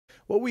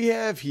What we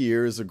have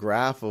here is a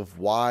graph of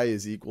y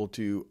is equal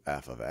to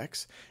f of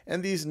x,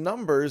 and these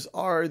numbers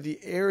are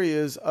the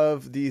areas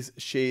of these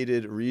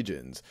shaded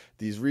regions,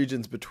 these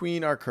regions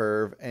between our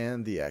curve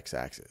and the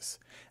x-axis.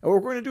 And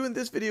what we're going to do in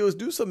this video is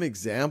do some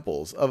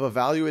examples of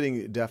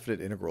evaluating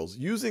definite integrals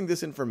using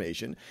this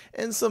information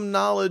and some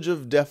knowledge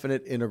of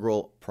definite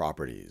integral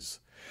properties.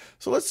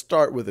 So let's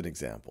start with an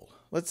example.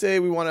 Let's say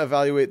we want to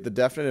evaluate the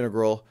definite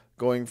integral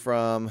going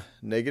from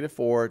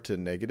 -4 to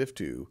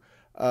 -2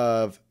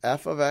 of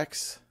f of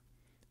x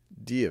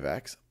d of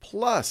x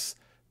plus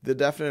the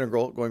definite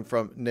integral going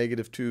from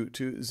 -2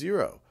 to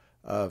 0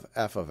 of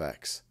f of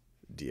x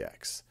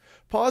dx.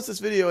 Pause this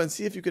video and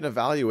see if you can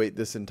evaluate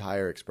this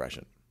entire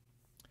expression.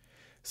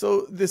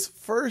 So this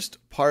first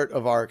part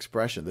of our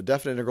expression, the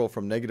definite integral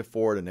from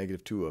 -4 to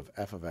 -2 of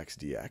f of x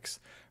dx,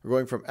 we're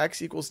going from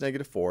x equals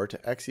 -4 to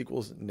x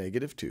equals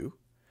 -2.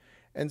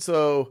 And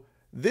so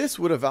this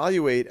would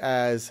evaluate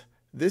as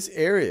this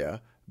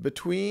area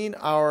between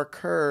our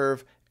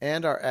curve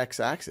and our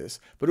x-axis,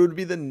 but it would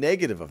be the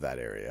negative of that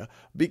area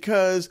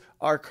because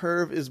our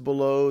curve is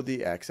below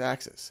the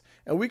x-axis.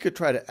 And we could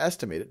try to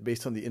estimate it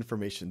based on the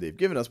information they've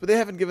given us, but they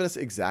haven't given us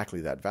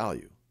exactly that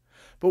value.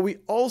 But we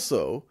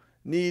also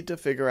need to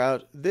figure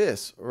out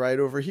this right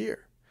over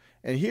here.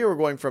 And here we're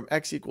going from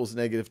x equals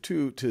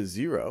 -2 to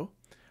 0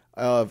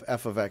 of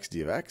f of x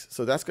d of x.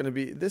 So that's going to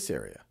be this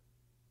area.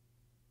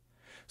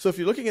 So if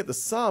you're looking at the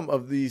sum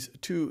of these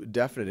two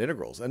definite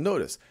integrals, and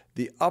notice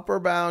the upper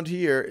bound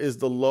here is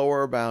the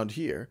lower bound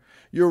here,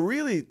 you're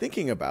really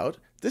thinking about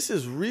this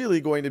is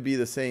really going to be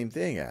the same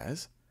thing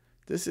as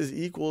this is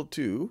equal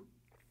to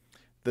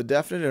the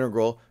definite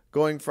integral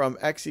going from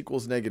x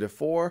equals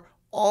 -4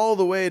 all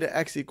the way to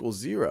x equals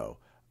 0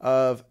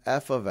 of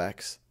f of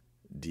x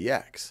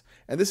dx.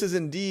 And this is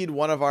indeed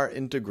one of our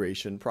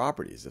integration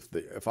properties.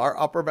 If our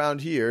upper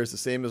bound here is the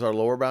same as our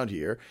lower bound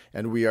here,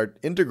 and we are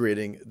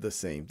integrating the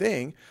same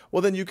thing,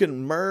 well then you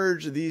can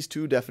merge these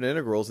two definite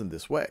integrals in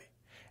this way.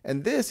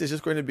 And this is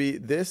just going to be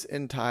this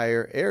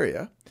entire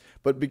area,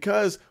 but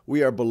because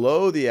we are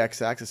below the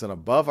x-axis and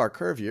above our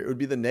curve here, it would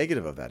be the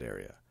negative of that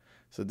area.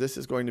 So this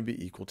is going to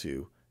be equal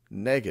to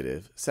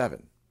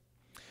 -7.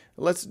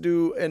 Let's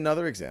do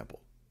another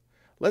example.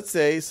 Let's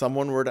say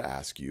someone were to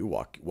ask you,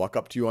 walk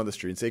up to you on the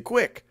street and say,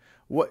 quick,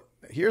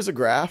 here's a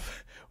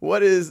graph.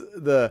 What is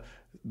the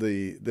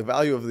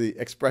value of the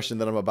expression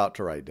that I'm about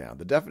to write down?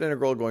 The definite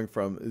integral going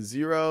from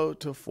 0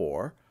 to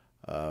 4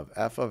 of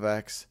f of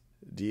x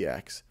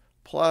dx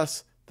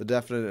plus the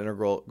definite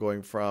integral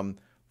going from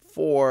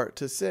 4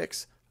 to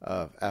 6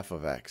 of f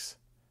of x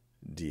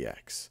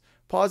dx.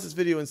 Pause this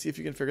video and see if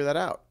you can figure that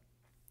out.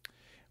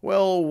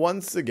 Well,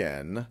 once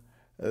again,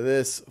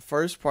 this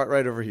first part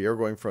right over here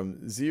going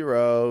from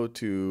 0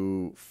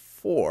 to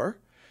 4.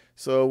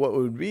 So what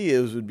would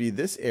be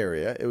this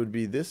area. It would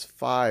be this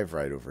 5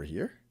 right over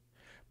here.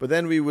 But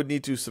then we would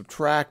need to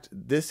subtract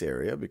this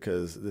area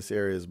because this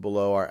area is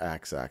below our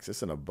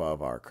x-axis and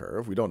above our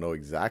curve. We don't know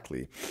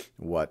exactly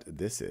what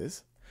this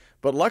is.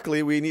 But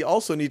luckily we need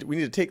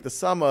to take the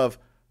sum of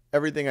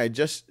everything I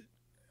just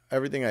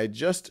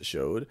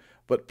showed,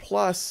 but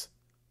plus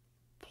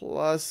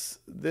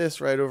this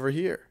right over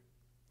here.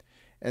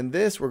 And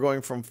this, we're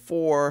going from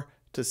 4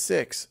 to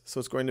 6, so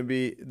it's going to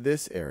be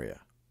this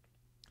area.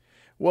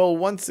 Well,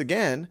 once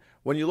again,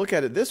 when you look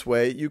at it this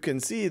way, you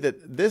can see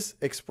that this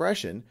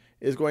expression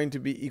is going to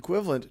be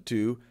equivalent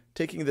to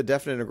taking the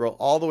definite integral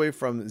all the way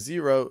from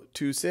 0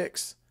 to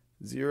 6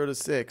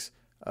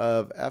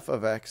 of f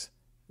of x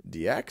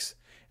dx.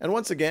 And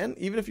once again,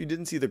 even if you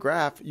didn't see the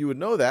graph, you would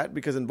know that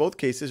because in both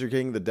cases, you're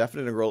getting the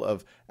definite integral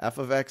of f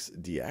of x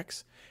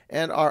dx.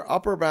 And our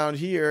upper bound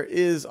here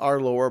is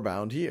our lower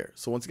bound here.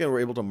 So once again, we're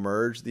able to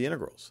merge the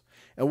integrals.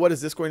 And what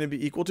is this going to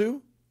be equal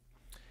to?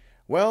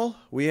 Well,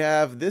 we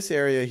have this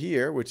area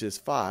here, which is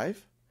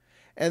 5.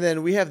 And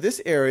then we have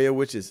this area,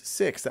 which is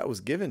 6. That was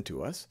given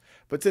to us.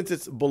 But since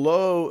it's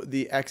below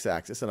the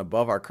x-axis and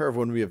above our curve,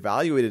 when we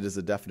evaluate it as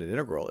a definite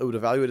integral, it would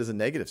evaluate as a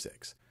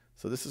 -6.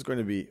 So this is going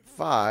to be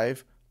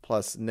 5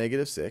 plus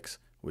 -6,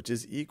 which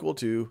is equal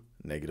to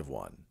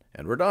 -1.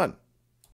 And we're done.